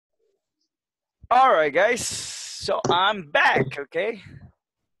All right, guys. So I'm back. Okay.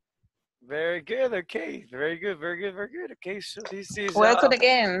 Very good. Okay. Very good. Very good. Very good. Okay. So this is. Welcome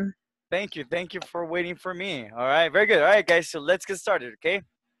again. Thank you. Thank you for waiting for me. All right. Very good. All right, guys. So let's get started. Okay.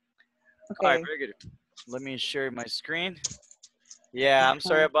 All right. Okay. Very good. Let me share my screen. Yeah, I'm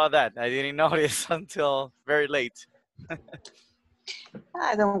sorry about that. I didn't notice until very late.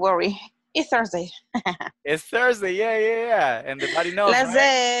 Don't worry. It's Thursday. It's Thursday. Yeah, yeah, yeah. And the body knows, Last right?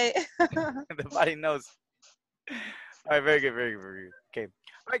 day. The body knows. All right. Very good. Very good. Very good. Okay.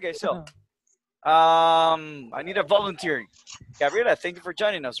 All right, guys. So I need a volunteer. Gabriela, thank you for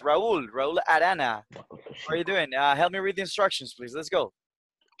joining us. Raul Arana, how are you doing? Help me read the instructions, please. Let's go.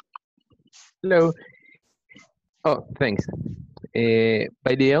 Hello. Oh, thanks.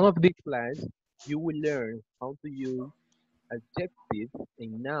 By the end of this class, you will learn how to use adjectives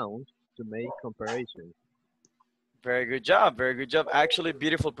and nouns to make comparisons. Very good job. Very good job. Actually,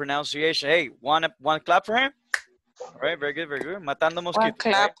 beautiful pronunciation. Hey, one clap for him. All right, very good, very good. Matando mosquitos. One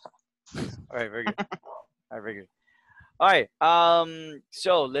clap. Right? All right, very good. All right, very good. All right.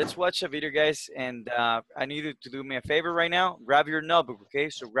 So let's watch a video, guys, and I need you to do me a favor right now. Grab your notebook, okay?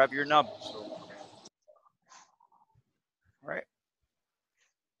 So grab your notebook. So, all right.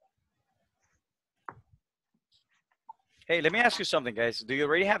 Hey, let me ask you something, guys. Do you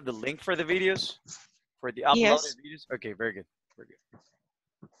already have the link for the videos? For the uploaded Yes. videos? Okay, very good. Very good.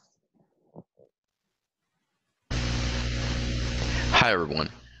 Hi everyone.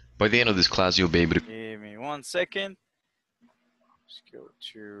 By the end of this class, you'll be able to... Give me 1 second. Let's go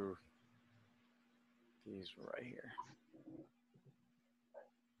to these right here.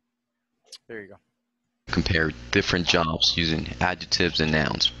 There you go. compare different jobs using adjectives and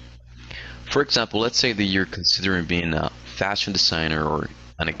nouns. For example, let's say that you're considering being a fashion designer or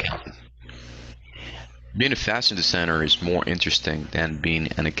an accountant. Being a fashion designer is more interesting than being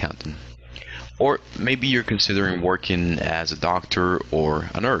an accountant. Or maybe you're considering working as a doctor or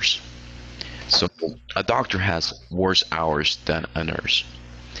a nurse. So a doctor has worse hours than a nurse.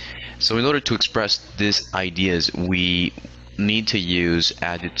 So in order to express these ideas, we need to use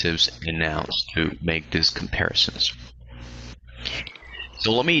adjectives and nouns to make these comparisons.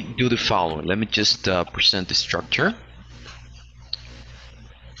 So let me do the following. Let me just present the structure.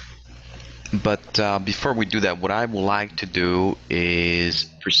 But before we do that, what I would like to do is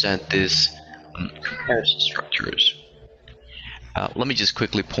present these comparison structures. Let me just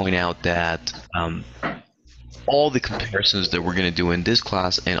quickly point out that all the comparisons that we're going to do in this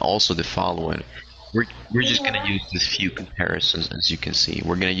class and also the following, we're just going to use these few comparisons. As you can see,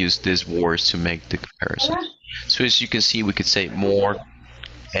 we're going to use these words to make the comparisons. So as you can see, we could say more,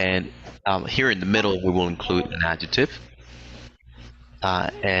 and here in the middle we will include an adjective,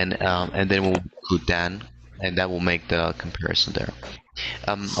 and then we'll include than, and that will make the comparison there.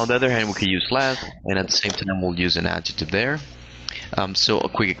 On the other hand, we could use less, and at the same time we'll use an adjective there. So a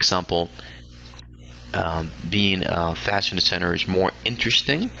quick example, being a fashion designer is more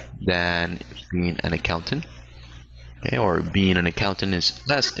interesting than being an accountant. Okay, or being an accountant is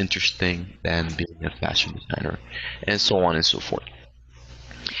less interesting than being a fashion designer, and so on and so forth.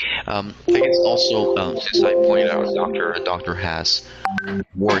 I guess also, since I pointed out a doctor has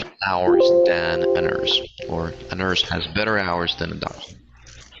worse hours than a nurse, or a nurse has better hours than a doctor.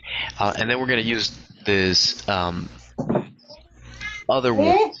 And then we're going to use this other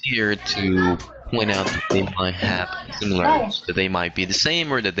words here to point out that they might have similarities, that they might be the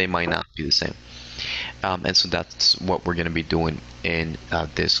same or that they might not be the same. And so that's what we're going to be doing in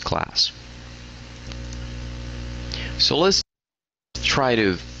this class. So let's try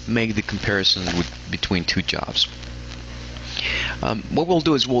to make the comparison between two jobs. What we'll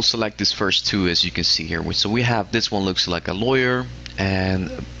do is we'll select these first two, as you can see here. So we have this one looks like a lawyer, and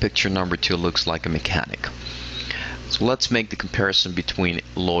picture number 2 looks like a mechanic. So let's make the comparison between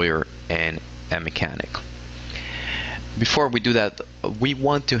lawyer and a mechanic. Before we do that, we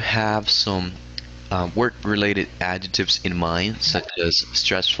want to have some work-related adjectives in mind, such as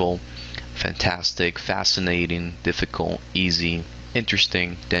stressful, fantastic, fascinating, difficult, easy,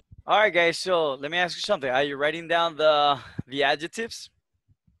 interesting. All right, guys. So let me ask you something. Are you writing down the adjectives?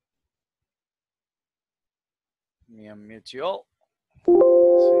 Let me unmute you all.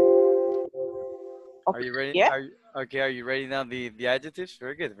 Are you ready? Yeah. Are you writing down the adjectives?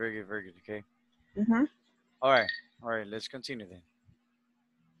 Very good. Very good. Very good. Okay. Mm-hmm. All right. All right. Let's continue then.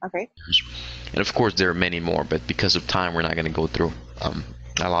 Okay. And of course, there are many more, but because of time, we're not going to go through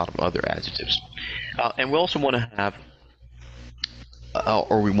a lot of other adjectives. And we also want to have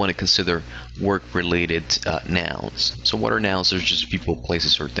or we want to consider work-related nouns. So what are nouns? They're just people,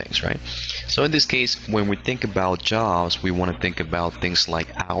 places, or things, right? So in this case, when we think about jobs, we want to think about things like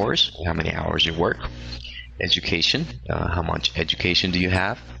hours, how many hours you work, education, how much education do you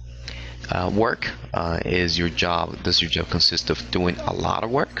have, work, does your job consist of doing a lot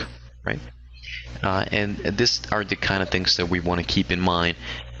of work, right? And these are the kind of things that we want to keep in mind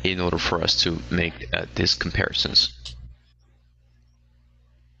in order for us to make these comparisons.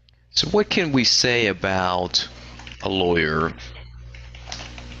 So what can we say about a lawyer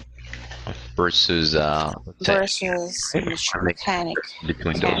versus Versus mechanic.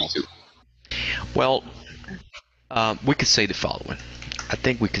 between Mechanic. those two? Well, we could say the following. I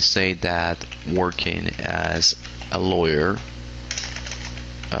think we could say that working as a lawyer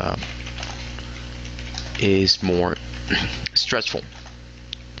is more stressful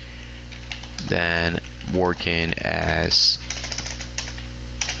than working as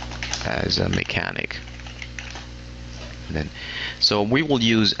a mechanic. And then, so we will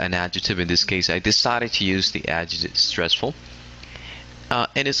use an adjective in this case. I decided to use the adjective stressful.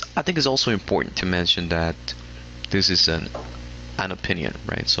 And I think it's also important to mention that this is an opinion,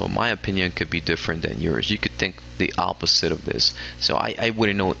 right? So my opinion could be different than yours. You could think the opposite of this. So I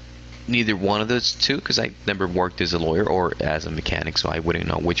wouldn't know neither one of those two because I never worked as a lawyer or as a mechanic, so I wouldn't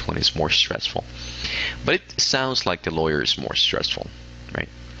know which one is more stressful. But it sounds like the lawyer is more stressful, right?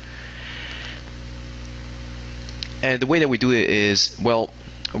 And the way that we do it is, well,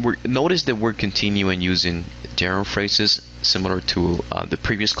 notice that we're continuing using general phrases similar to the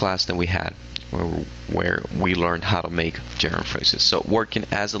previous class that we had, where we learned how to make general phrases. So working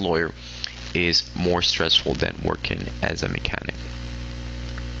as a lawyer is more stressful than working as a mechanic.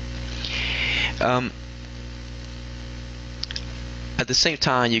 At the same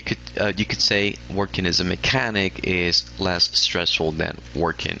time, you could say working as a mechanic is less stressful than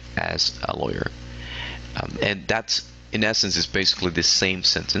working as a lawyer. And that's, in essence, is basically the same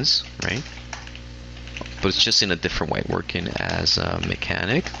sentence, right? But it's just in a different way. Working as a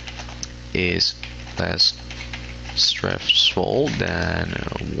mechanic is less stressful than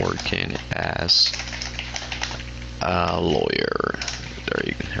working as a lawyer.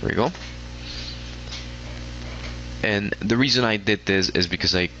 Here we go. And the reason I did this is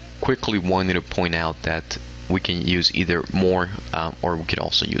because I quickly wanted to point out that we can use either more or we could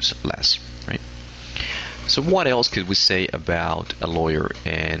also use less, right? So what else could we say about a lawyer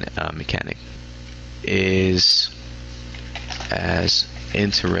and a mechanic? Is as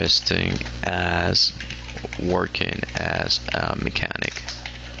interesting as working as a mechanic.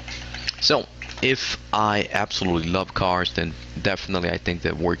 So if I absolutely love cars, then definitely I think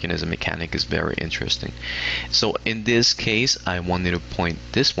that working as a mechanic is very interesting. So in this case, I wanted to point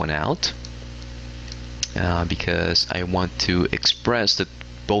this one out because I want to express that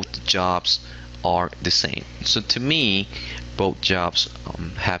both jobs are the same. So to me, both jobs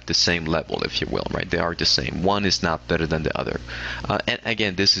have the same level, if you will, right? They are the same. One is not better than the other. And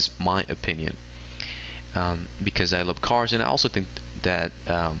again, this is my opinion because I love cars, and I also think that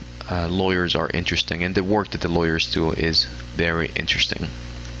lawyers are interesting, and the work that the lawyers do is very interesting.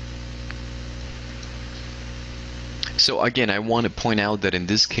 So again, I want to point out that in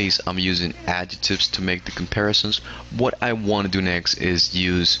this case, I'm using adjectives to make the comparisons. What I want to do next is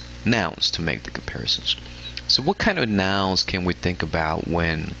use nouns to make the comparisons. So what kind of nouns can we think about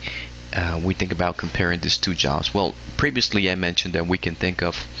when we think about comparing these two jobs? Well, previously I mentioned that we can think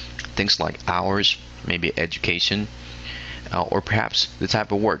of things like hours, maybe education, or perhaps the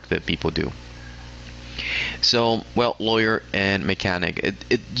type of work that people do. So, well, lawyer and mechanic,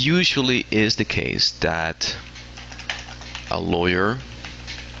 it usually is the case that a lawyer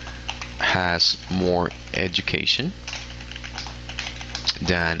has more education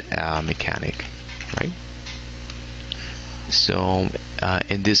than a mechanic, right? So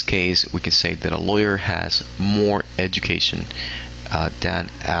in this case, we can say that a lawyer has more education than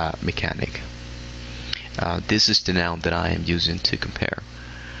a mechanic. This is the noun that I am using to compare.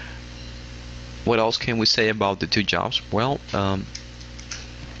 What else can we say about the two jobs? Well,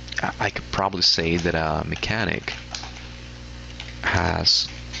 I could probably say that a mechanic has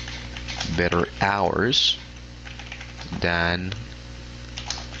better hours than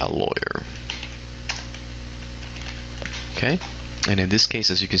a lawyer. Okay, and in this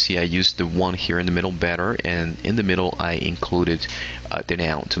case, as you can see, I used the one here in the middle, better, and in the middle I included the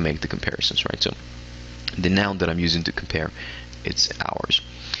noun to make the comparisons, right? So the noun that I'm using to compare, it's hours.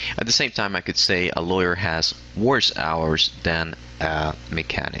 At the same time, I could say a lawyer has worse hours than a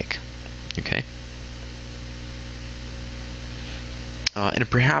mechanic. Okay. And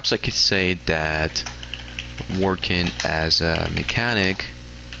perhaps I could say that working as a mechanic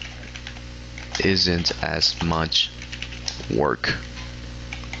isn't as much work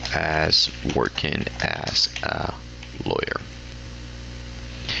as working as a lawyer.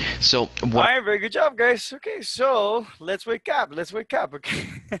 So All right, very good job, guys. Okay, so let's wake up. Let's wake up. Okay,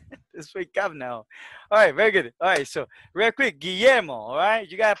 let's wake up now. All right, very good. All right, so real quick, Guillermo. All right,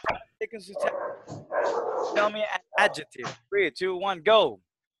 you got 5 seconds to tell me an adjective. 3, 2, 1, go.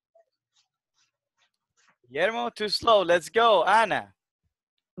 Guillermo, too slow. Let's go. Anna.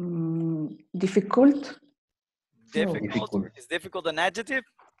 Difficult? Difficult. Is difficult an adjective?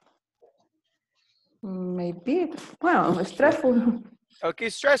 Maybe. Well, stressful. Okay,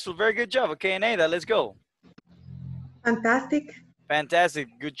 stressful. Very good job. Okay, Aneda, let's go. Fantastic. Fantastic.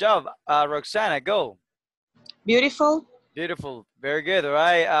 Good job. Roxana, go. Beautiful. Beautiful. Very good. All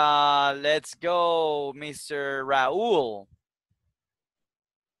right. Let's go, Mr. Raul.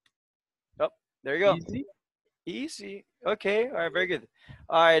 Oh, there you go. Easy. Easy. Okay. All right. Very good.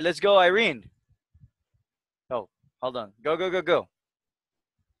 All right. Let's go, Irene. Oh, hold on. Go, go, go, go.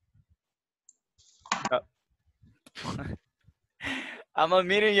 Oh. I'm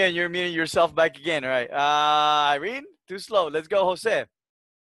unmuting you and you're muting yourself back again. All right. Irene, too slow. Let's go, Jose.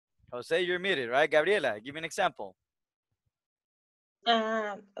 Jose, you're muted, right? Gabriela, give me an example.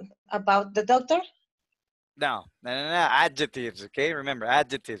 About the doctor? No. Adjectives, okay? Remember,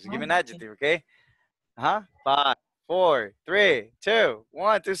 adjectives. Give me an adjective, okay? 5, 4, 3, 2,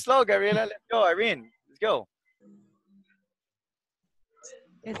 1. Too slow, Gabriela. Let's go, Irene. Let's go.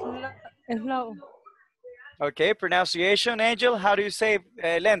 Slow. Okay, pronunciation, Angel. How do you say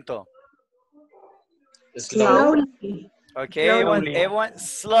lento? Slowly. Okay, everyone,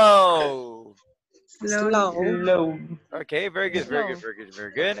 slow. Slow. Okay, very good, very good, very good,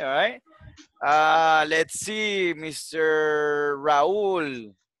 very good. All right. Let's see, Mr.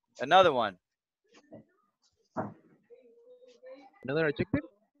 Raul. Another one. Another adjective?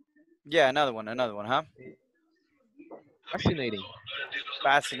 Yeah, another one, huh? Fascinating.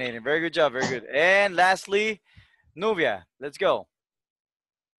 Fascinating. Very good job, very good. And lastly, Nubia. Let's go.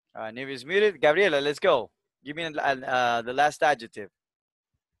 Nubia's muted. Gabriela, let's go. Give me the last adjective.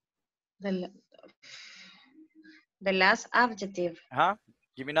 The last adjective.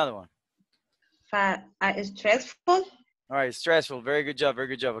 Give me another one. Stressful. All right, stressful. Very good job, very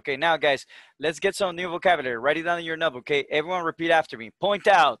good job. Okay, now, guys, let's get some new vocabulary. Write it down in your notebook, okay? Everyone repeat after me. Point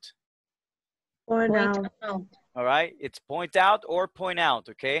out. Point out. All right, it's point out or point out,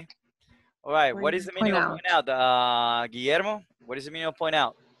 okay? All right, what is the meaning of point out? Guillermo, what is the meaning of point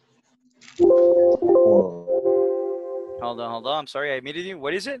out? Hold on. I'm sorry, I muted you.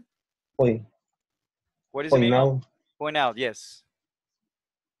 What is it? Point. What is the meaning of point out? Yes.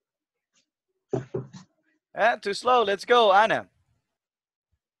 Too slow. Let's go, Ana.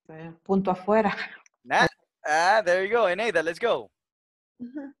 Punto afuera. There you go. Eneida, let's go.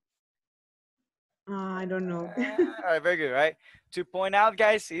 I don't know. All right, very good, right? To point out,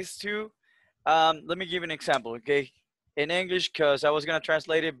 guys, is to, let me give you an example, okay? In English, because I was going to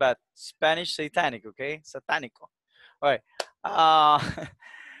translate it, but Spanish, satanic, okay? Satanico. All right.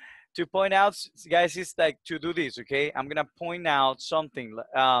 To point out, guys, is like to do this, okay? I'm going to point out something.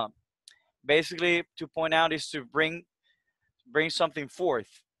 Basically, to point out is to bring something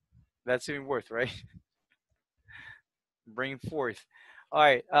forth. That's even worth, right? Bring forth. All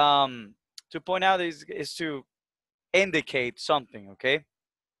right. To point out is to indicate something, okay?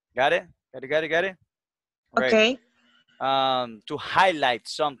 Got it? Got it? Okay. Right. To highlight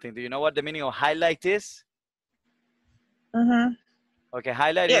something. Do you know what the meaning of highlight is? Okay,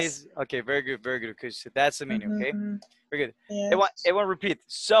 highlight is, okay, very good, because that's the meaning, okay? Very good. Yes. Everyone repeat.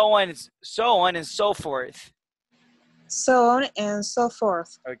 So on and so forth. So on and so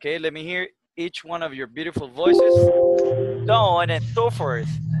forth. Okay, let me hear each one of your beautiful voices. So on and so forth.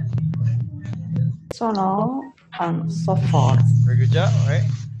 So on and so forth. Very good job, all right?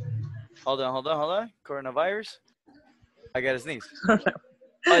 Hold on. Coronavirus. I got to sneeze. It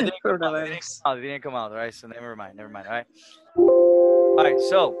didn't come out, all right? So never mind, all right? All right,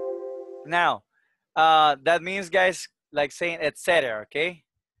 so now, that means, guys, like saying etc., okay?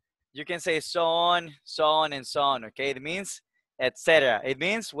 You can say so on, and so on, okay? It means etc. It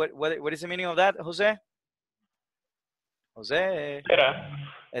means, what is the meaning of that, Jose?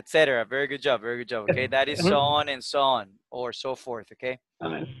 Etc. Very good job, okay? That is so on and so on, or so forth, okay?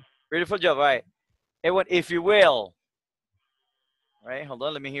 Beautiful job, all right? Everyone, if you will. All right, hold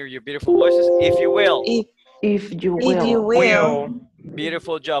on, let me hear your beautiful voices. If you will. If you will. If you will.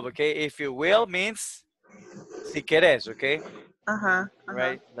 Beautiful job, okay? If you will means si quieres, okay?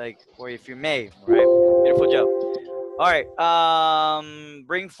 Right? Like, or if you may, right? Beautiful job. All right.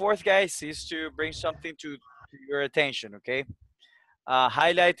 Bring forth, guys, is to bring something to to your attention, okay?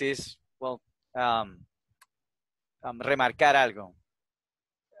 Highlight is, well, remarcar algo.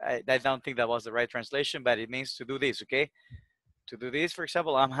 I don't think that was the right translation, but it means to do this, okay? To do this, for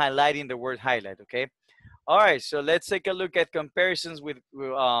example, I'm highlighting the word highlight, okay? All right, so let's take a look at comparisons with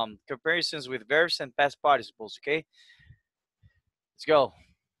verbs and past participles, okay? Let's go.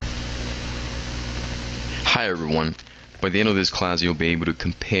 Hi everyone. By the end of this class, you'll be able to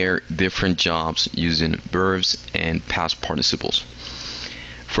compare different jobs using verbs and past participles.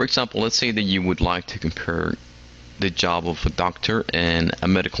 For example, let's say that you would like to compare the job of a doctor and a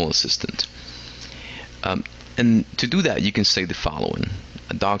medical assistant. And to do that, you can say the following.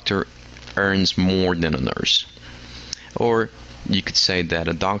 A doctor earns more than a nurse. Or you could say that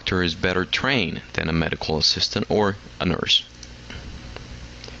a doctor is better trained than a medical assistant or a nurse.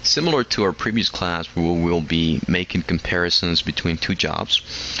 Similar to our previous class, we will be making comparisons between two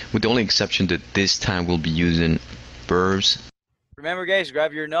jobs, with the only exception that this time we'll be using verbs. Remember, guys,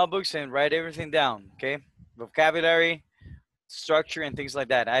 grab your notebooks and write everything down, okay? Vocabulary, structure, and things like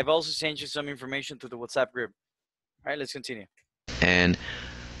that. I've also sent you some information to the WhatsApp group. All right, let's continue. And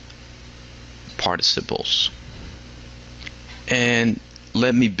participles. And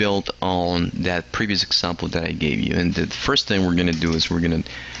let me build on that previous example that I gave you. And the first thing we're going to do is we're going to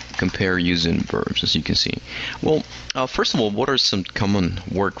compare using verbs, as you can see. Well, first of all, what are some common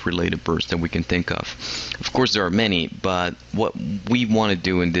work-related verbs that we can think of? Of course, there are many, but what we want to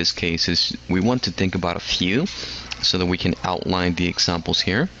do in this case is we want to think about a few so that we can outline the examples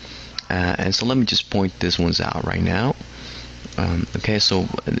here. And so let me just point these ones out right now. Okay, so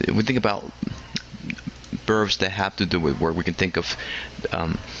we think about verbs that have to do with work. We can think of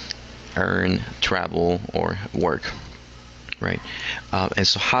earn, travel, or work, right? And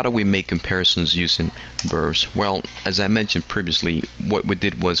so how do we make comparisons using verbs? Well, as I mentioned previously, what we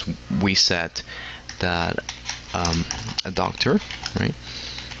did was we said that a doctor, right,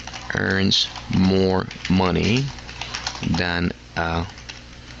 earns more money than a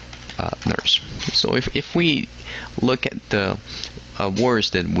nurse. So if we look at the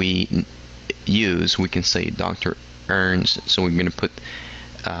words that we use, we can say doctor earns. So we're going to put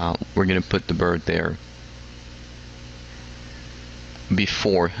the verb there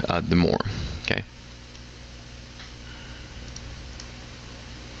before the more. Okay.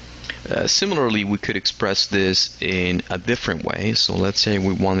 Similarly, we could express this in a different way. So let's say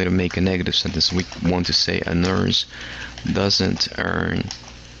we wanted to make a negative sentence. We want to say a nurse doesn't earn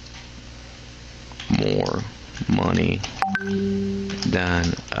more money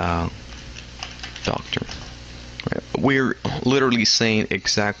than a doctor. Right? We're literally saying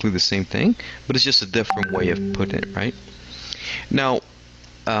exactly the same thing, but it's just a different way of putting it, right? Now,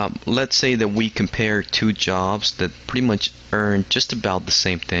 let's say that we compare two jobs that pretty much earn just about the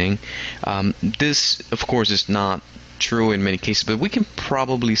same thing. This, of course, is not true in many cases, but we can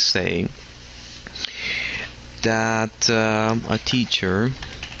probably say that a teacher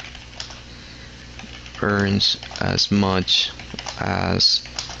earns as much as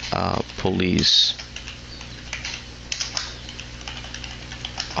a police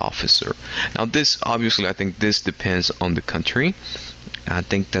officer. Now this, obviously, I think this depends on the country. I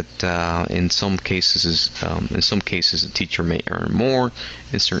think that in some cases a teacher may earn more.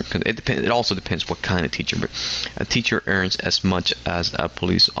 In certain, it also depends what kind of teacher. But a teacher earns as much as a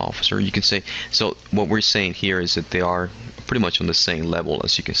police officer. You can say, so what we're saying here is that they are pretty much on the same level,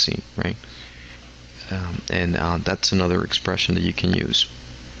 as you can see, right? And that's another expression that you can use.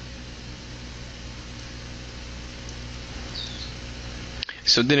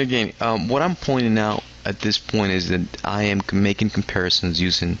 So then again, what I'm pointing out at this point is that I am making comparisons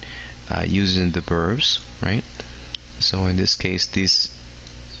using the verbs, right? So in this case, these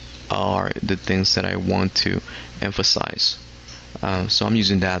are the things that I want to emphasize. So I'm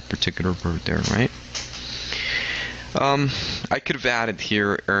using that particular verb there, right? I could have added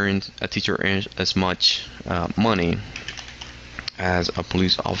here, a teacher earns as much money as a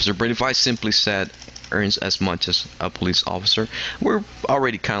police officer, but if I simply said earns as much as a police officer, we're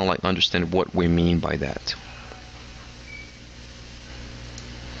already kind of like understanding what we mean by that.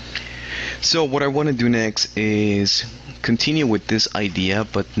 So what I want to do next is continue with this idea,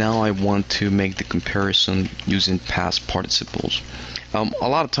 but now I want to make the comparison using past participles. A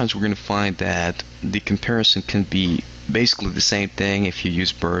lot of times we're going to find that the comparison can be basically the same thing if you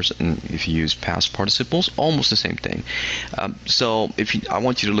use verbs and if you use past participles, almost the same thing. So I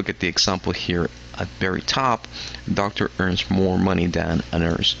want you to look at the example here at the very top. Doctor earns more money than a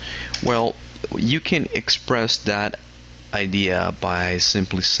nurse. Well, you can express that idea by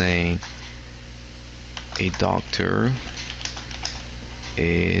simply saying a doctor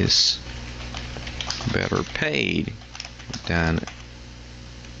is better paid than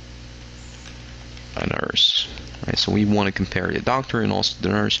a nurse. Right? So we want to compare the doctor and also the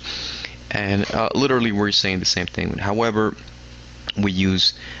nurse, and literally we're saying the same thing. However, we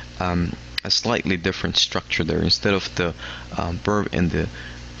use a slightly different structure there. Instead of the verb in the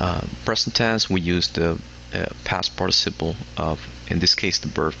present tense, we use the past participle of, in this case, the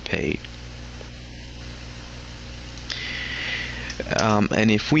verb paid.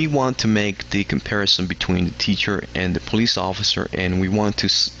 And if we want to make the comparison between the teacher and the police officer, and we want to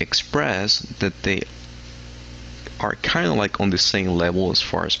express that they are kind of like on the same level as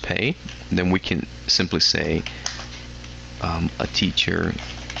far as pay, then we can simply say a teacher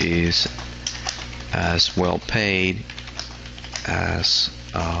is as well paid as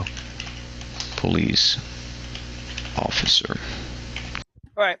a police officer.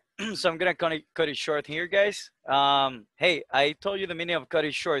 All right, so I'm gonna cut it short here, guys. Hey, I told you the meaning of cut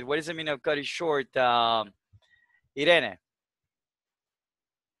it short. What is the meaning of cut it short, Irene?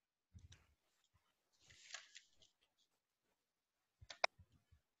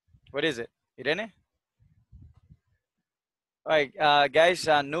 What is it, Irene? All right, guys,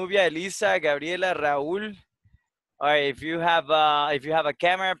 Nubia, Elisa, Gabriela, Raúl. All right, if you have a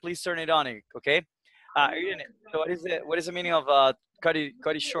camera, please turn it on. Okay. Irene, so what is the meaning of cut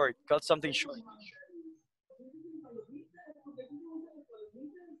it short? Cut something short.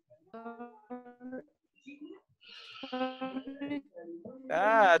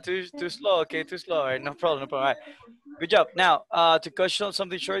 Too slow. Okay, too slow. All right, no problem, no problem. All right. Good job. Now, to cut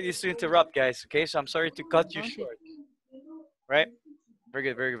something short is to interrupt, guys. Okay, so I'm sorry to cut you short. Right? Very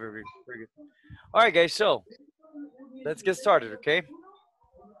good, very good, very good, very good. All right, guys. So let's get started. Okay.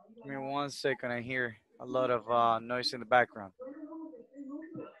 Give me 1 second. I hear a lot of noise in the background.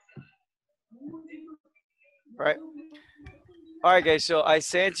 Right. All right, guys. So I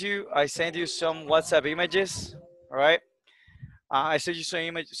sent you some WhatsApp images. All right. I sent you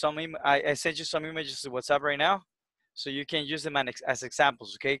I sent you some images to WhatsApp right now, so you can use them as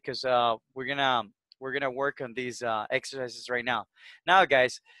examples. Okay, because we're gonna work on these exercises right now. Now,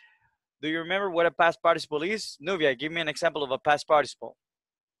 guys, do you remember what a past participle is? Nubia, give me an example of a past participle.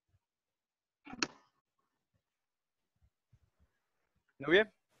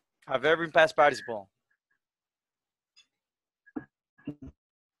 Nubia, a verb in past participle.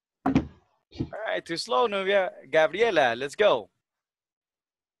 All right, too slow, Nubia. Gabriela, let's go.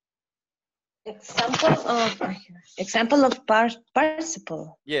 Example of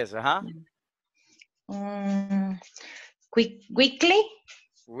participle. Yes, Weekly.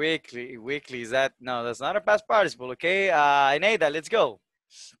 Weekly. Is that no? That's not a past participle. Okay, Eneida, let's go.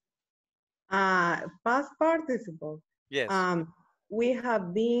 Past participle. Yes. We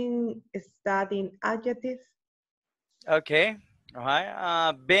have been studying adjectives. Okay. All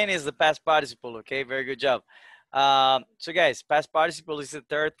right. Been is the past participle. Okay. Very good job. So guys, past participle is the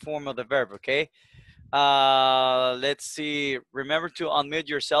third form of the verb. Okay. Let's see. Remember to unmute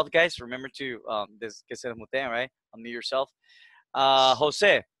yourself, guys. Remember to this que se desmuteen, right? Unmute yourself.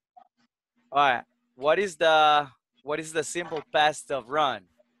 Jose. All right. What is the simple past of run?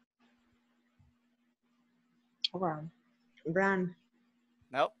 Run.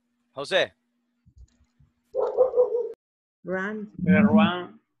 Nope. Jose. Run.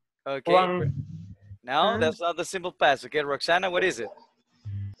 Run. Okay. Run. No, that's not the simple past. Okay, Roxana, what is it?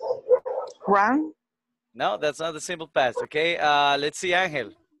 Run. No, that's not the simple past. Okay. Let's see,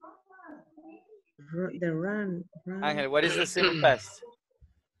 Angel. The run. Angel, what is the simple past?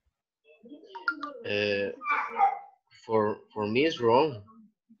 For me, it's wrong.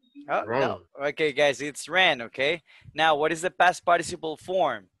 Oh, Run. no. Okay, guys, it's ran. Okay. Now, what is the past participle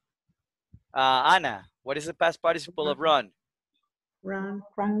form? Anna, what is the past participle of run? Run.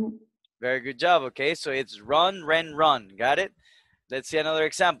 Very good job. Okay, so it's run, ran, run. Got it? Let's see another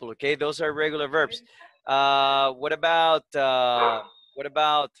example. Okay, those are regular verbs. What about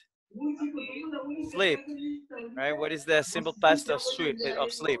sleep? Right? What is the simple past of sleep?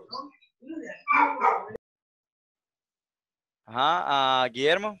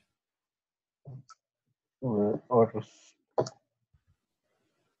 Guillermo.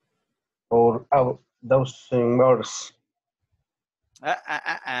 Or those words.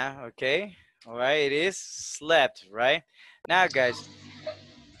 Okay. All right. It is slept, right? Now, guys,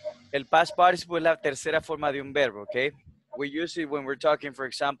 el past participle es la tercera forma de un verbo, okay? We use it when we're talking, for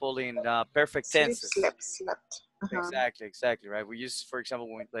example, in perfect tenses. Slept. Exactly, right? We use, for example,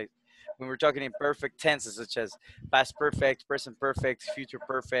 when we're talking in perfect tenses, such as past perfect, present perfect, future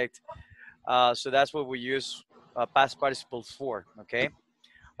perfect. So that's what we use past participles for, okay?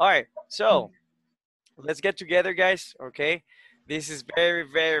 All right, so let's get together, guys, okay? This is very,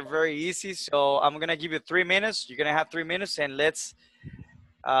 very, very easy. So I'm gonna give you 3 minutes. You're gonna have 3 minutes, and let's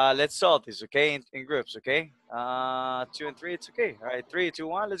solve this, okay? In groups, okay? 2 and 3, it's okay. All right, 3, 2,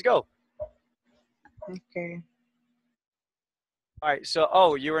 1, let's go. Okay. All right. So,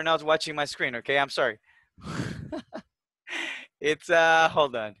 oh, you were not watching my screen, okay? I'm sorry. It's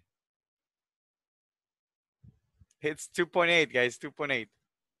hold on. It's 2.8, guys. 2.8.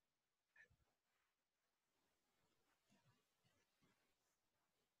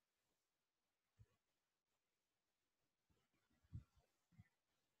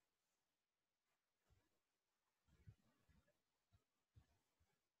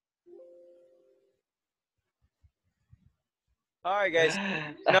 All right, guys.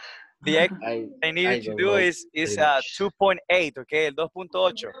 No, the X I I needed to don't do know is very much. 2.8, okay? El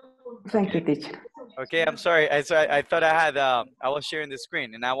 2.8. Thank you, teacher. Okay, I'm sorry. I thought I had I was sharing the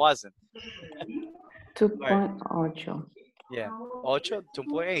screen and I wasn't. All right. 2.8. Yeah. 8,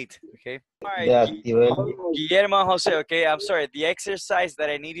 2.8. Okay. All right. Deactivé. Guillermo Jose, okay. I'm sorry. The exercise that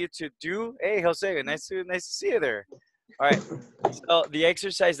I need you to do. Hey, Jose, nice to see you there. All right. So the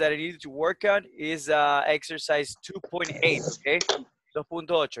exercise that I need you to work on is exercise 2.8, okay?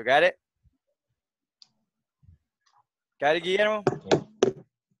 2.8. Got it? Got it, Guillermo?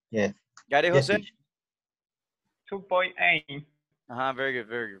 Yes. Got it, Yes, Jose? teacher. 2.8. Very good,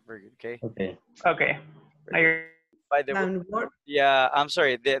 very good, very good. Okay. Okay. Okay. By the way, And what? yeah, I'm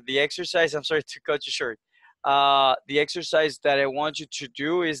sorry. The exercise, I'm sorry to cut you short. The exercise that I want you to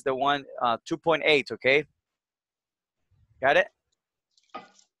do is the one 2.8, okay? Got it?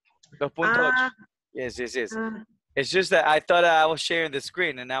 2.8. Ah, Yes, yes, yes. ah, It's just that I thought I was sharing the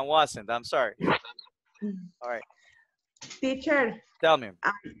screen and I wasn't. I'm sorry. All right. teacher, Tell me.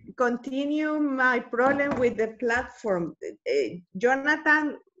 continue my problem with the platform.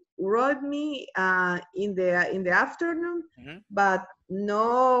 Jonathan wrote me in the afternoon, Mhm. but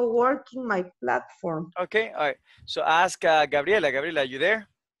no working my platform. Okay. All right. So ask Gabriela. Gabriela, you there?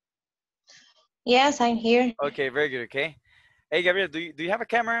 Yes, I'm here. Okay. Very good. Okay. Hey, Gabriela, do you have a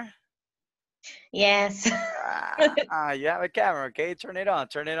camera? Yes. You have a camera. Okay. Turn it on.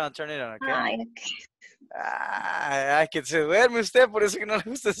 Turn it on. Turn it on. Okay. Ay, Que se duerme usted, por eso que no le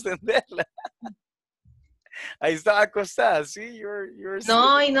gusta extenderla. Ahí estaba acostada, sí, you're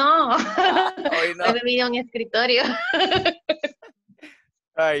no, asleep. y no. Hoy no. Hoy me vino un escritorio.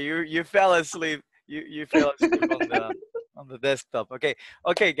 All right, you fell asleep. You fell asleep on the desktop.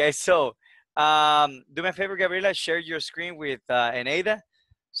 Okay, guys. So, do me a favor, Gabriela. Share your screen with Eneida,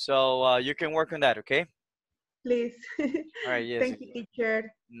 so you can work on that. Okay. Please. All right. Yes. Thank you,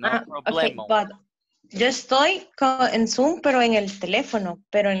 teacher. No Okay, problemo. but yo estoy en Zoom, pero en el teléfono,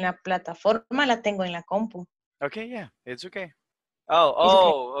 pero en la plataforma la tengo en la compu. Okay. Yeah, it's okay. It's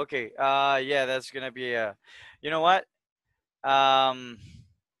okay. Okay. Yeah, that's gonna be you know what? Um,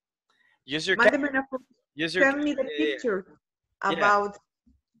 use your Mándeme una foto. use your Send me the yeah, picture yeah. about.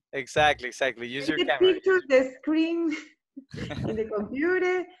 Exactly. Use your Take a camera. picture the screen in the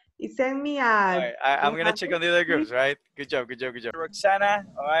computer. You send me All right, I'm gonna check on the other groups, right? Good job. Roxana,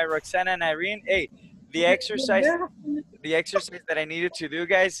 all right, Roxana and Irene. Hey, the exercise that I needed to do,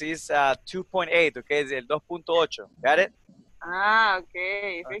 guys, is 2.8, okay? It's el 2.8. Got it?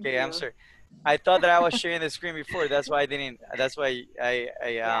 Okay. Thank Okay, I'm you. sorry. I thought that I was sharing the screen before. That's why I didn't. That's why I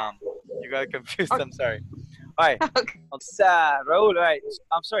you got confused. I'm sorry. All right. Raul, all right.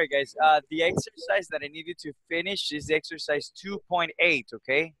 I'm sorry, guys. The exercise that I needed to finish is exercise 2.8,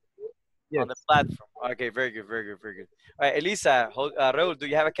 okay? Yes. On the platform. Okay, very good. All right, Elisa, Raul, do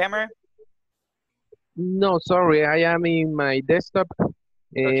you have a camera? No, sorry, I am in my desktop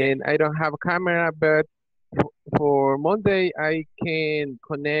Okay. and I don't have a camera, but for Monday I can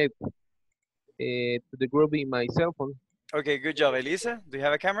connect to the group in my cell phone. Okay, good job. Elisa, do you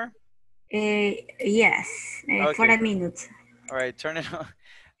have a camera? Yes, for Okay. a minute. All right, turn it on.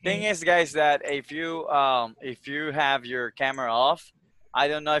 Thing is, guys, that if you have your camera off, I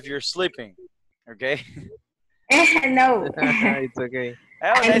don't know if you're sleeping. Okay. No, It's okay.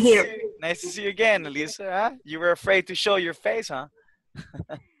 Oh, I'm here. nice to see you again, Elisa. Huh? You were afraid to show your face, huh?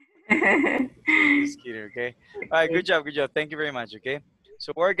 Just kidding, okay? All right, good job. Thank you very much, okay?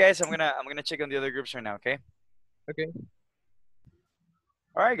 So, work, guys. I'm gonna check on the other groups right now, okay? Okay.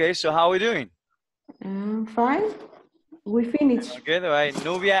 All right, guys. So, how are we doing? Fine. We finished. Good. All right,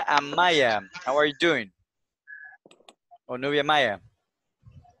 Nubia and Maya. How are you doing? Oh, Nubia Maya.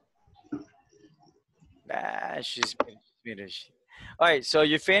 She's finished. All right, so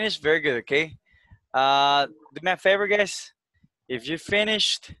you finished. Very good. Okay. Do me a favor, guys. If you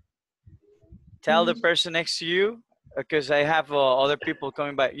finished, tell the person next to you because I have other people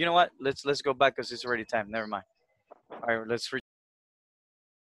coming by. You know what? Let's go back because it's already time. Never mind. All right, let's.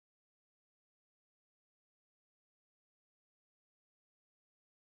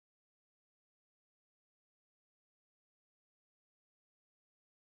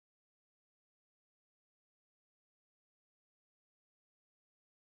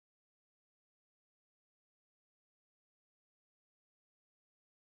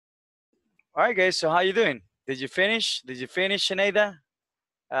 All right, guys. So how you doing? Did you finish? Did you finish, Sinead?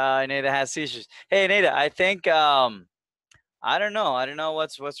 Sinead has issues. Hey, Sinead, I think I don't know. I don't know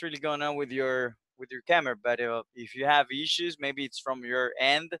what's really going on with your camera. But if you have issues, maybe it's from your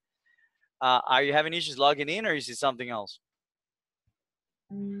end. Are you having issues logging in, or is it something else?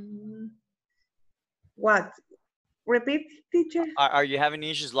 Mm, What? Repeat, teacher? Are you having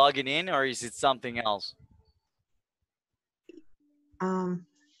issues logging in, or is it something else? Um,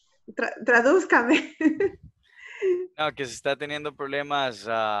 Tradúzcame. No, que se está teniendo problemas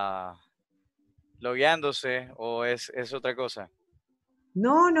logueándose, o es otra cosa.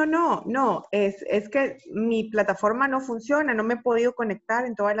 No. Es que mi plataforma no funciona, no me he podido conectar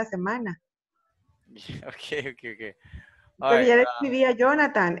en toda la semana. Okay. All Pero right. ya le escribí a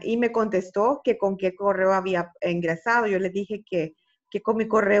Jonathan y me contestó que con qué correo había ingresado. Yo le dije que con mi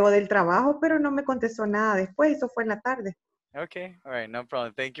correo del trabajo, pero no me contestó nada después. Eso fue en la tarde. Okay. All right. No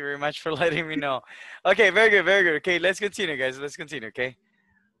problem. Thank you very much for letting me know. Okay. Very good. Very good. Okay. Let's continue, guys. Let's continue. Okay.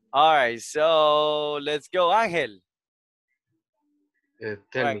 All right. So let's go, Angel. All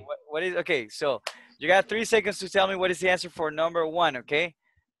Tell right. me. What is okay? So you got 3 seconds to tell me what is the answer for number one. Okay.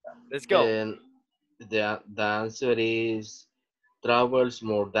 Let's go. And the answer is travels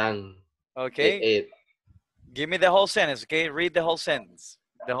more than Okay. it. Give me the whole sentence. Okay. Read the whole sentence.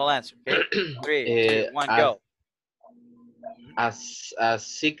 The whole answer. Okay. 3, 2, 1, as, go. as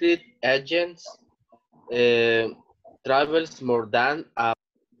secret agents uh, travels more than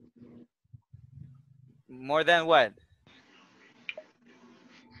More than what?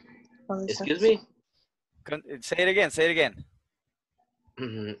 excuse me. Say it again. Say it again.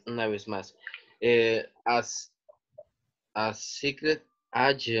 Una vez más. As secret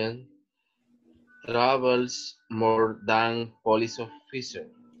agent travels more than police officer.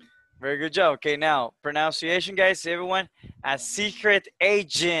 Very good job. Okay, now pronunciation, guys. Everyone, a secret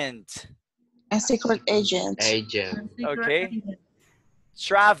agent. A secret agent. Agent Okay.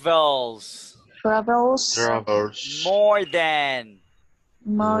 Travels travels more than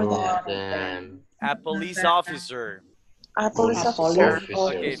More more than than a police officer. a police police officer.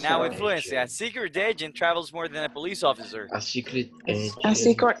 officer. Okay, now with fluency, a secret agent travels more than a police officer. A secret A agent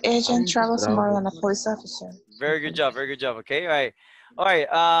secret agent travels more than a police officer. Very good job. Very good job. Okay, all right. All right.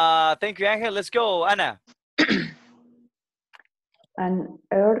 Thank you, Angel. Let's go, Anna. An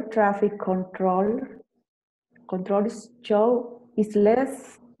air traffic control's job is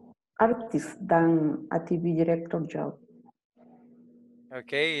less artist than a TV director job.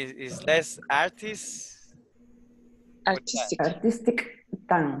 Okay, is less artist. Artistic. Artistic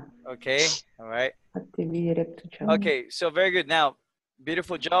than Okay, all right. a TV director job. Okay, so very good. Now,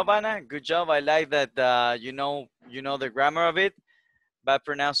 beautiful job, Anna. Good job. I like that. You know the grammar of it, but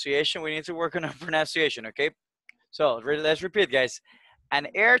pronunciation. We need to work on our pronunciation. Okay, so let's repeat, guys. An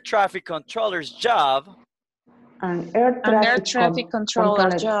air traffic controller's job An air traffic controller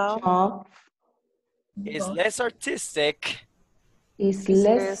job is less artistic is Is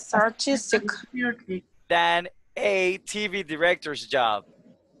less less artistic than a TV director's job.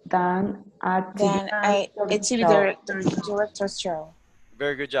 than a than a TV director's job.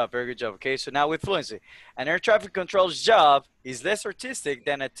 Very good job. Very good job. Okay, so now with fluency, an air traffic controller's job is less artistic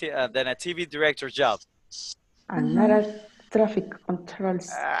than a TV director's job. Another traffic control's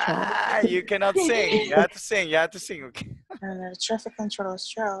job. You cannot sing. You have to sing. You have to sing. Okay. And a traffic controller's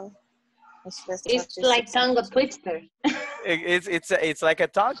job is less It's artistic. like tongue twister. It's like a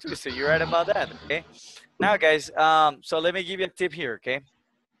tongue twister. You're right about that. Okay. Now, guys. So let me give you a tip here. Okay.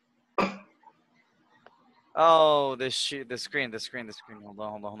 Oh, the screen. Hold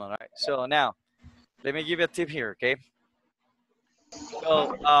on. All right. So now, let me give you a tip here. Okay.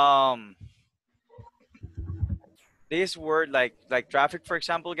 So this word like traffic, for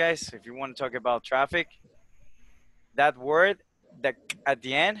example, guys. If you want to talk about traffic, that word that at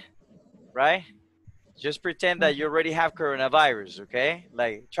the end, right? Just pretend that you already have coronavirus. Okay,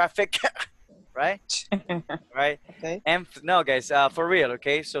 like traffic. Right? Right? Okay. And no, guys, for real,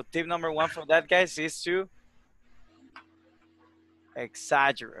 okay? So tip number one for that, guys, is to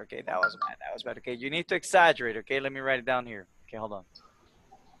exaggerate. Okay, that was bad. Okay, you need to exaggerate, okay? Let me write it down here. Okay, hold on.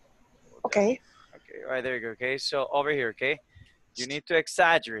 Okay. Okay, all right, there you go, okay? So over here, okay? You need to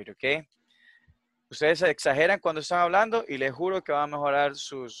exaggerate, okay? Ustedes exageran cuando están hablando y les juro que va a mejorar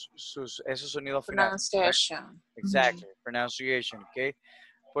esos sonidos finales. Pronunciation. Exactly, pronunciation, okay?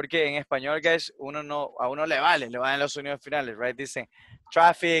 Porque en español, guys, a uno le valen los sonidos finales, right? Dicen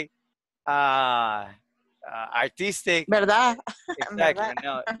traffic, artistic. ¿Verdad? Exactly. ¿Verdad?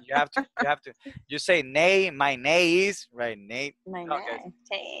 No, you have to. You say nay, my nay is, right? Nay. My Okay.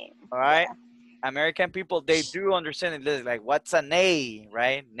 name. All right. American people, they do understand it. Like, what's a name,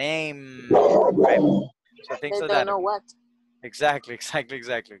 right? Name, right? So things They like don't that. know what. Exactly.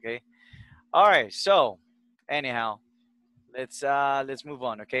 Okay. All right. So, anyhow, let's move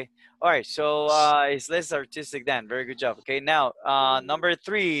on. Okay. All right. So it's less artistic then. Very good job. Okay. Now, number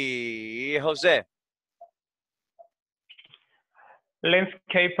 3, Jose.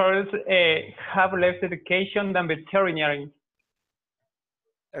 Landscapers have less education than veterinarians.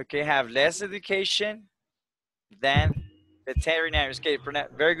 Okay, have less education than veterinarians. Okay,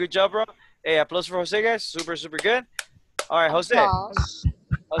 very good job, bro. Hey, applause for Jose, guys. Super, super good. All right, Jose. Applause.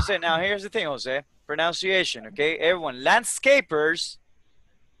 Jose, now here's the thing, Jose. Pronunciation, okay? Everyone, landscapers.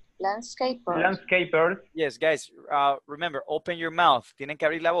 Landscapers. Yes, guys, remember, open your mouth. Tienen que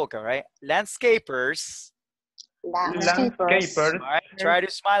abrir la boca, right? Landscapers. Landscapers. All right, try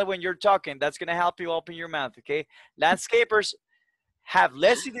to smile when you're talking. That's going to help you open your mouth, okay? Landscapers have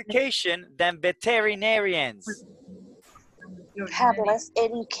less education than veterinarians. Have less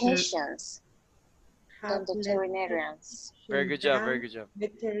educations than veterinarians. Very good job, very good job.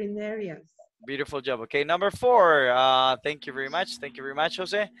 Veterinarians. Beautiful job. Okay, number 4. Thank you very much. Thank you very much,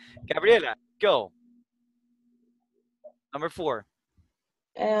 Jose. Gabriela, go. Number 4.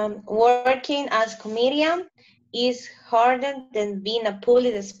 Working as comedian is harder than being a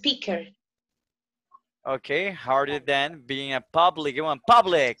public speaker. Okay, harder than being a public. You want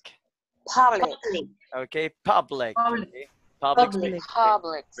public. Public. Okay, public. Public. Okay. Public. Public. Okay.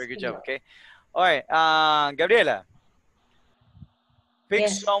 Public. Very good job. Okay. All right, Gabriela. Pick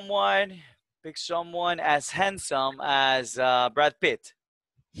Yes. someone as handsome as Brad Pitt.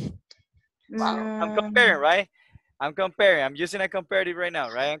 I'm comparing, right? I'm using a comparative right now,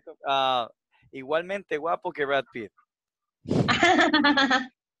 right? Igualmente guapo que Brad Pitt.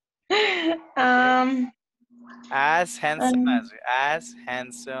 As handsome as.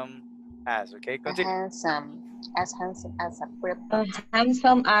 Okay, continue. As handsome as a Brad.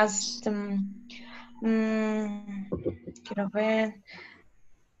 Handsome as quiero ver.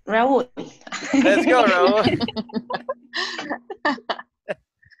 Raúl. Let's go, Raúl.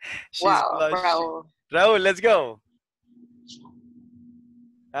 Wow, Raúl. Raúl, let's go.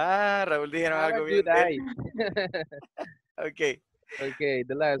 Raúl dijeron algo bien. Okay. Okay,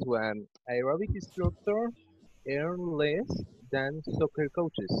 the last one. Aerobic instructor earn less than soccer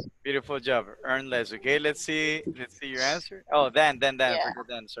coaches. Beautiful job. Earn less. Okay, let's see your answer. Oh, then. Yeah.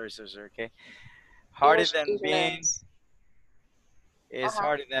 Then. Sorry. Okay. Harder than being is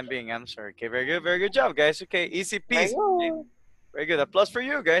harder than being. I'm sorry. Okay, very good job, guys. Okay, easy peasy. Okay. Very good. Applause for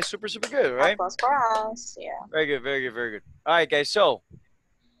you guys. Super good, right? Applause for us. Yeah. Very good. All right, guys. So,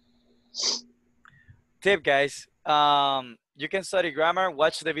 tip, guys. You can study grammar,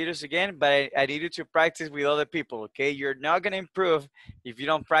 watch the videos again, but I need you to practice with other people. Okay, you're not gonna improve if you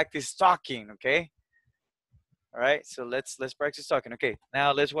don't practice talking. Okay. All right. So let's practice talking. Okay.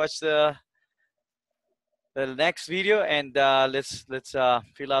 Now let's watch the next video and let's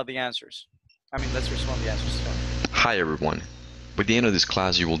fill out the answers. Let's respond the answers. Hi everyone. By the end of this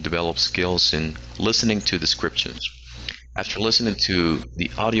class, you will develop skills in listening to descriptions. After listening to the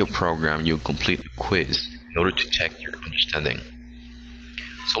audio program, you'll complete a quiz in order to check your understanding.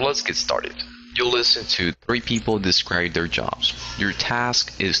 So let's get started. You'll listen to 3 people describe their jobs. Your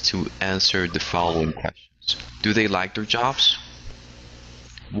task is to answer the following questions. Do they like their jobs?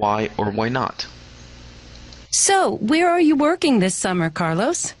 Why or why not? So, where are you working this summer,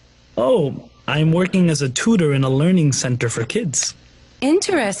 Carlos? Oh, I'm working as a tutor in a learning center for kids.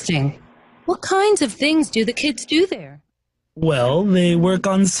 Interesting. What kinds of things do the kids do there? Well, they work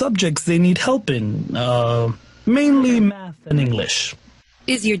on subjects they need help in, mainly math and English.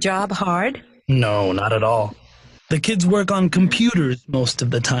 Is your job hard? No, not at all. The kids work on computers most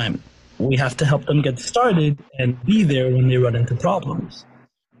of the time. We have to help them get started and be there when they run into problems.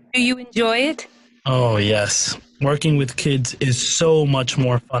 Do you enjoy it? Oh, yes. Working with kids is so much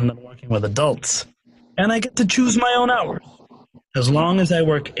more fun than working with adults. And I get to choose my own hours. As long as I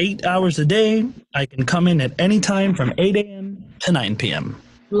work 8 hours a day, I can come in at any time from 8 a.m. to 9 p.m.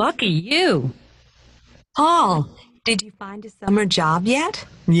 Lucky you. Paul, did you find a summer job yet?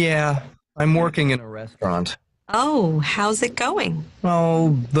 Yeah, I'm working in a restaurant. Oh, how's it going?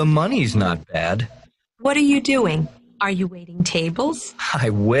 Oh, the money's not bad. What are you doing? Are you waiting tables? I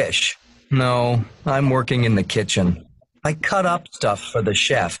wish. No, I'm working in the kitchen. I cut up stuff for the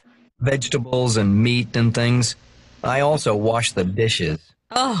chef, vegetables and meat and things. I also wash the dishes.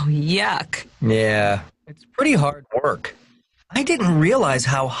 Oh, yuck. Yeah, it's pretty hard work. I didn't realize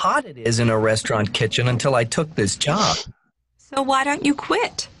how hot it is in a restaurant kitchen until I took this job. So why don't you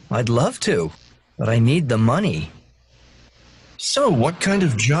quit? I'd love to, but I need the money. So, what kind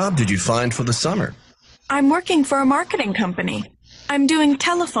of job did you find for the summer? I'm working for a marketing company. I'm doing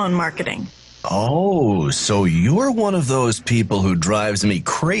telephone marketing. Oh, so you're one of those people who drives me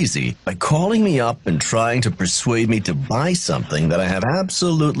crazy by calling me up and trying to persuade me to buy something that I have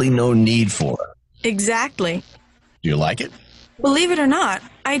absolutely no need for. Exactly. Do you like it? Believe it or not,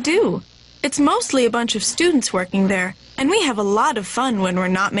 I do. It's mostly a bunch of students working there, and we have a lot of fun when we're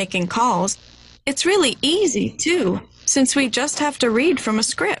not making calls. It's really easy, too, since we just have to read from a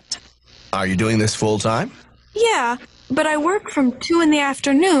script. Are you doing this full time? Yeah, but I work from 2 in the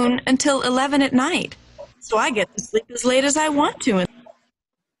afternoon until 11 at night, so I get to sleep as late as I want to. All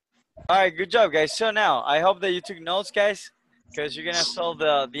right, good job, guys. So now, I hope that you took notes, guys, because you're going to solve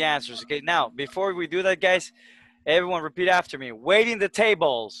the answers, okay? Now, before we do that, guys, everyone repeat after me. Waiting the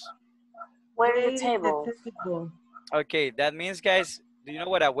tables. Waiting the table. Okay, that means, guys, do you know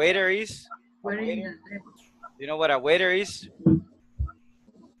what a waiter is? Do you know what a waiter is?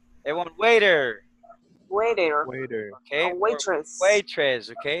 Everyone, waiter. Waiter. Okay. A waitress. Waitress,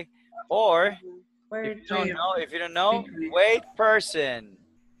 okay. Or if you don't know, wait person.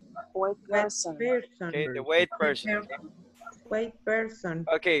 Wait person. Okay, the wait person. Okay? Wait person.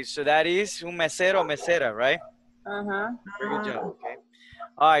 Okay, so that is un mesero o mesera, right? Very good job. Okay.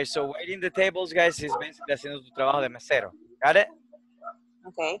 All right, so waiting the tables, guys, is basically haciendo tu trabajo de mesero. Got it?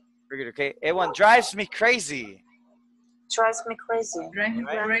 Okay. Very good. Okay. Everyone, drives me crazy. Drives me crazy. Drives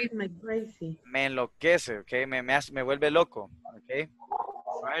me crazy. Me enloquece, okay? Me vuelve loco, okay?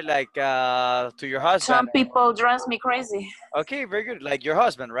 Right, like to your husband. Some people drives me crazy. Okay, very good. Like your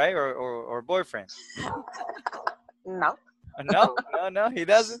husband, right? Or boyfriend. No. No, he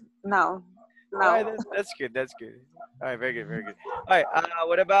doesn't. No. All right, that's good. That's good. All right, very good, very good. All right,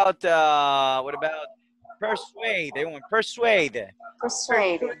 what about persuade? They want persuade.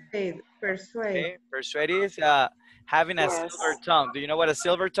 Persuade. Okay, persuade is having a silver tongue. Do you know what a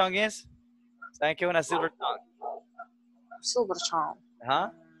silver tongue is? ¿Saben qué es una silver tongue? Silver tongue. Huh?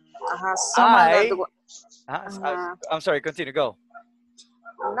 I'm sorry, continue, go.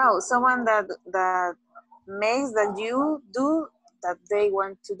 No, someone that makes that you do that they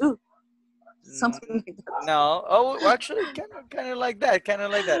want to do. Something like that. No. Oh, actually, kind of like that. Kind of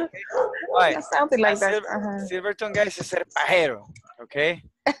like that. Okay? All right. Something like that. Silver tongue, guys, is ser pajero. Okay?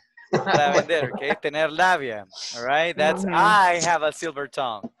 Para vender, okay? Tener labia. All right? That's I have a silver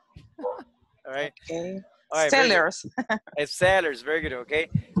tongue. All right? Okay. All right, Sellers. It's sellers. Very good, okay?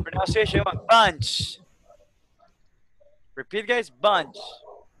 Pronunciation, bunch. Repeat, guys. Bunch.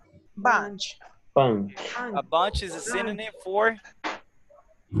 Bunch. Bunch. A bunch is a synonym for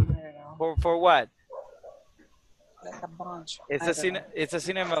what? Like a bunch. It's a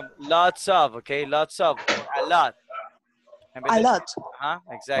synonym of lots of, okay? Lots of, a lot. A lot.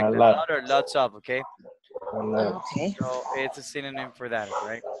 Exactly. A lot. A lot or lots of, okay? Okay. So it's a synonym for that,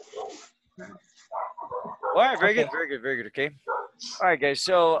 right? All right, very good, very good, very good, okay? All right, guys,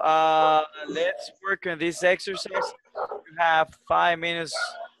 so let's work on this exercise. You have 5 minutes,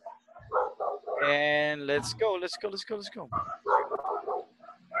 and let's go.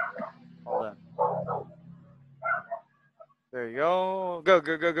 Hold on. There you go. Go.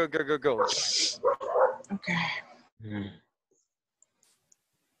 Okay.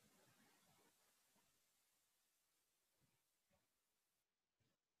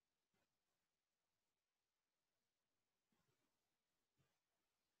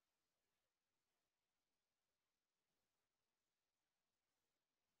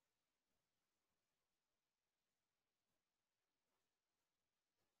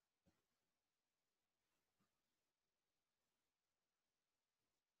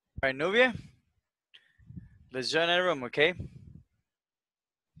 All right, Nubia, let's join our room, okay?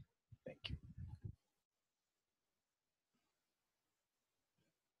 Thank you.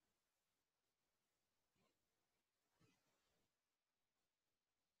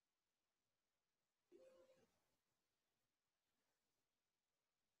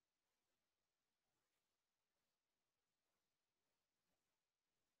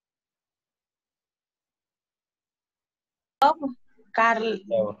 Carlos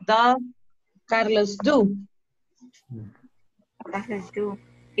do. Carlos do.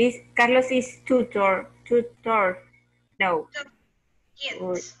 Carlos is tutor. No.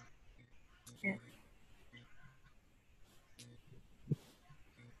 Yes.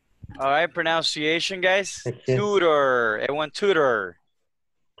 All right, pronunciation, guys. Tutor. Everyone, tutor.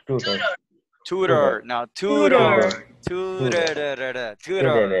 Tutor. Now, tutor. Tutor.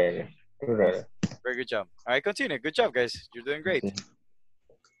 Very good job. All right, continue. Good job, guys. You're doing great.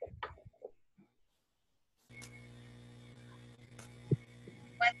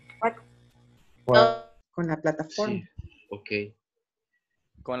 Con la plataforma. Okay.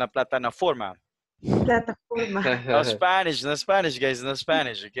 Con la plataforma. Plataforma. No Spanish, no Spanish, guys, no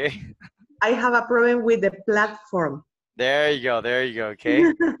Spanish, okay? I have a problem with the platform. There you go,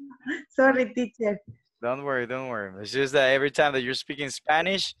 okay? Sorry, teacher. Don't worry, don't worry. It's just that every time that you're speaking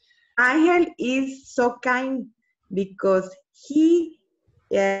Spanish. Angel is so kind because he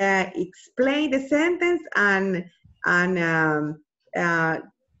explained the sentence and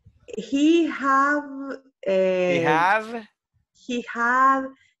he have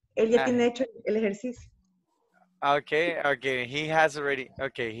él ya tiene hecho el ejercicio. Okay, he has already,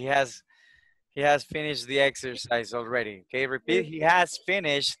 he has finished the exercise already. Okay, repeat, he has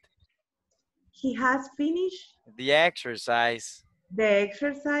finished. He has finished the exercise. The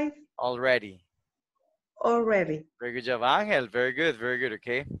exercise. Already. Already. Very good job, Angel. Very good,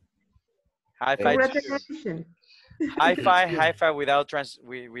 okay. High five to you. Congratulations. High five without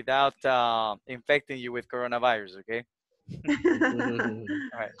infecting you with coronavirus, okay?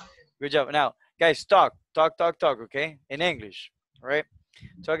 All right, good job. Now, guys, talk, okay? In English, all right?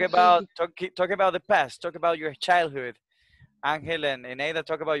 Talk about the past. Talk about your childhood. Angel and Ada,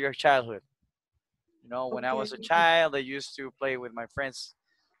 talk about your childhood. You know, when I was a child, I used to play with my friends.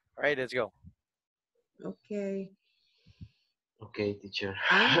 All right, let's go. Okay. Okay, teacher.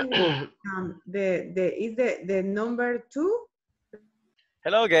 The number 2.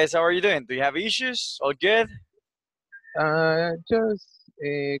 Hello, guys. How are you doing? Do you have issues? All good? Just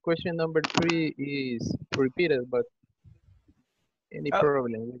question number 3 is repeated, but any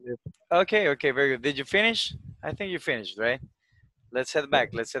problem with it? Okay, very good. Did you finish? I think you finished, right? Let's head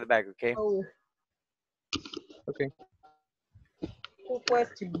back. Okay? Oh. Okay. 2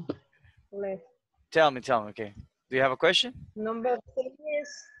 questions left. Tell me, okay. Do you have a question? Number 3 is?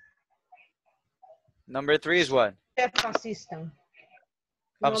 Number 3 is what? Chef assistant.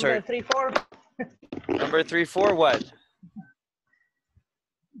 I'm sorry. Number 3, 4. Number 3, 4 what?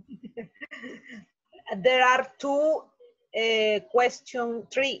 There are 2 question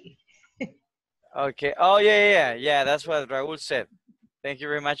 3. Okay. Oh, yeah. That's what Raul said. Thank you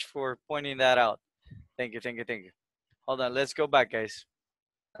very much for pointing that out. Thank you. Hold on. Let's go back, guys.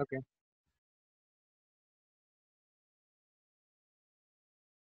 Okay.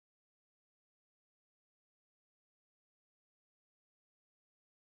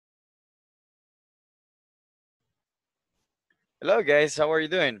 Hello, guys. How are you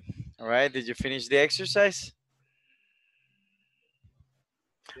doing? All right. Did you finish the exercise?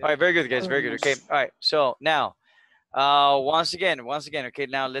 All right. Very good, guys. Very good. Okay. All right. So now, once again. Okay.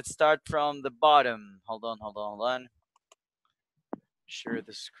 Now let's start from the bottom. Hold on. Share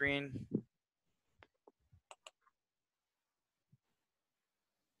the screen.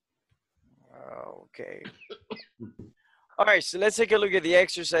 Okay. All right. So let's take a look at the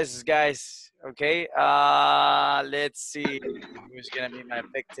exercises, guys. Okay. Let's see who's gonna be my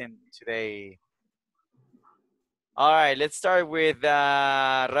victim today. All right. Let's start with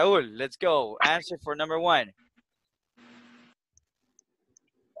Raul. Let's go. Answer for number 1.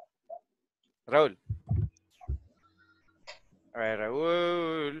 Raul. All right,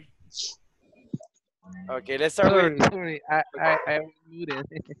 Raul. Okay, let's start with. Sorry, I muted.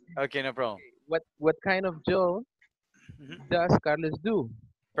 Okay, no problem. What kind of job does Carlos do?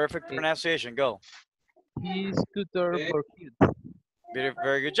 Perfect pronunciation. Go. He's tutor for kids.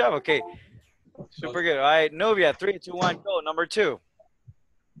 Very good job. Okay, super good. All right, Novia. 3, 2, 1, go. Number 2.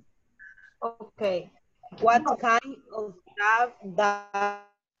 Okay. What kind of job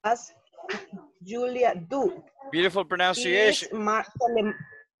does Julia do? Beautiful pronunciation.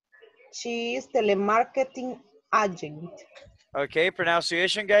 She is telemarketing agent. Okay,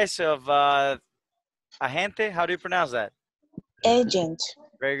 pronunciation, guys, of agente. How do you pronounce that? Agent.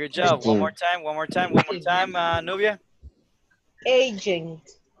 Very good job. Agent. One more time, Nubia. Agent.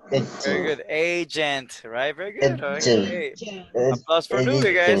 Very good. Agent, right? Very good. Okay. Applause for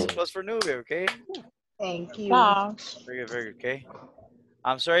Nubia, guys. Applause for Nubia, okay? Thank you. Very good, okay?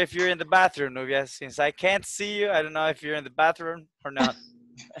 I'm sorry if you're in the bathroom, Nubia. Since I can't see you, I don't know if you're in the bathroom or not.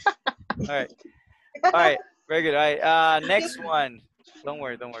 All right. Very good. All right. Next one. Don't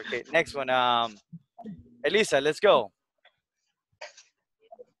worry. Okay. Next one. Elisa, let's go.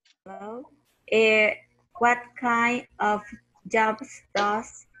 Hello. What kind of jobs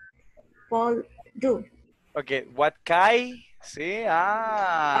does Paul do? Okay. What kind? See?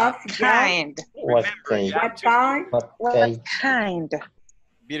 Of Kind. What kind? What kind?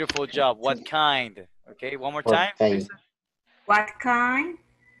 Beautiful job. What kind? Okay. One more time. Kind. What kind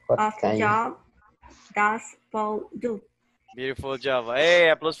of job does Paul do? Beautiful job. Hey,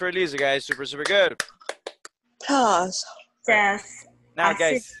 applause for Elisa, guys. Super good. Plus. Just Now,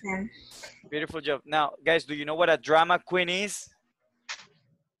 guys. Beautiful job. Now, guys, do you know what a drama queen is?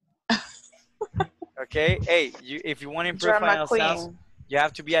 Okay. Hey, if you want to improve Drama final sounds, queen. you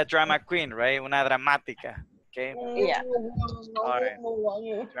have to be a drama queen, right? Una dramática. Okay. Yeah. All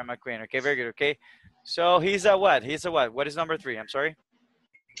right. Drama queen. Okay. Very good. Okay. So he's a what? He's a what? What is number 3? I'm sorry.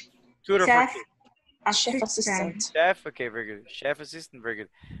 Tutor for Chef kids. Chef assistant. assistant. Chef. Okay. Very good. Chef assistant. Very good.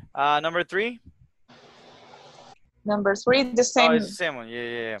 Number 3. Number 3, the Oh, same. it's the same one.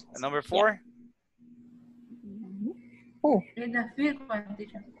 Yeah. And number 4. Who? The first one,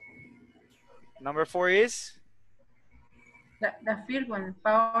 teacher. Number 4 is. The first one.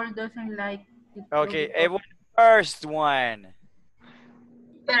 Paul doesn't like it. Okay. Everyone, first one.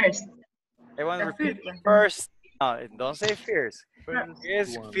 First. Everyone The repeat first one. first. No, don't say fierce.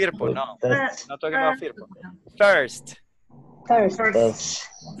 It's firpo. No, not talking about firpo. First. First.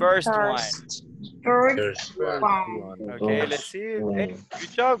 First one. First one. Okay, let's see. Hey,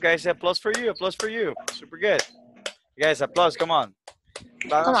 good job, guys. Applause for you. Applause for you. Super good. Guys, applause. Come on.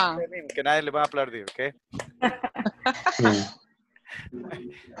 Come on. Que nadie le va a aplaudir, okay?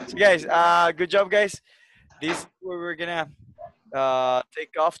 So, guys, good job, guys. This is where we're gonna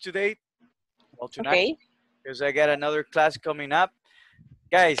take off today. Well, tonight. Okay. Because I got another class coming up.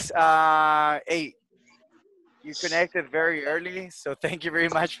 Guys, hey, you connected very early, so thank you very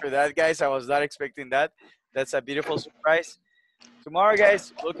much for that, guys. I was not expecting that. That's a beautiful surprise. Tomorrow,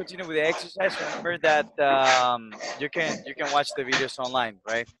 guys, we'll continue with the exercise. Remember that you can watch the videos online,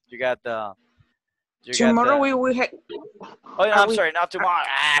 right? You got the. Tomorrow we will have. Oh, no, I'm sorry, not tomorrow.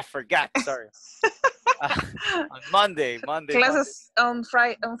 I forgot. Sorry. On Monday. Classes on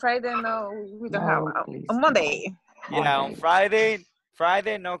Friday. On Friday, no, we don't have. On Monday. Yeah, on Friday.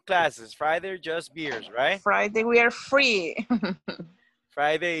 Friday, no classes. Friday, just beers, right? Friday, we are free.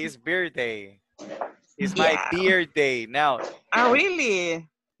 Friday is beer day. It's my beer day now. Oh, really?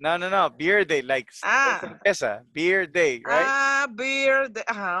 No. Beer day, like cerveza. Beer day, right? Beer day.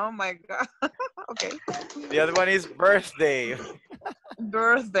 Oh my God. Okay. The other one is birthday.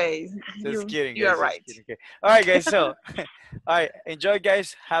 Birthday. Just kidding. You Guys, are right. kidding. Okay. All right, guys. So, all right. Enjoy,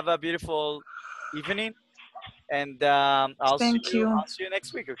 guys. Have a beautiful evening. And I'll see you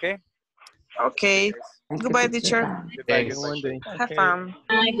next week, okay? Okay. Goodbye, teacher. Goodbye. Have fun.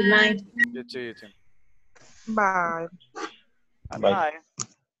 Bye, good night. You too. Bye. Bye.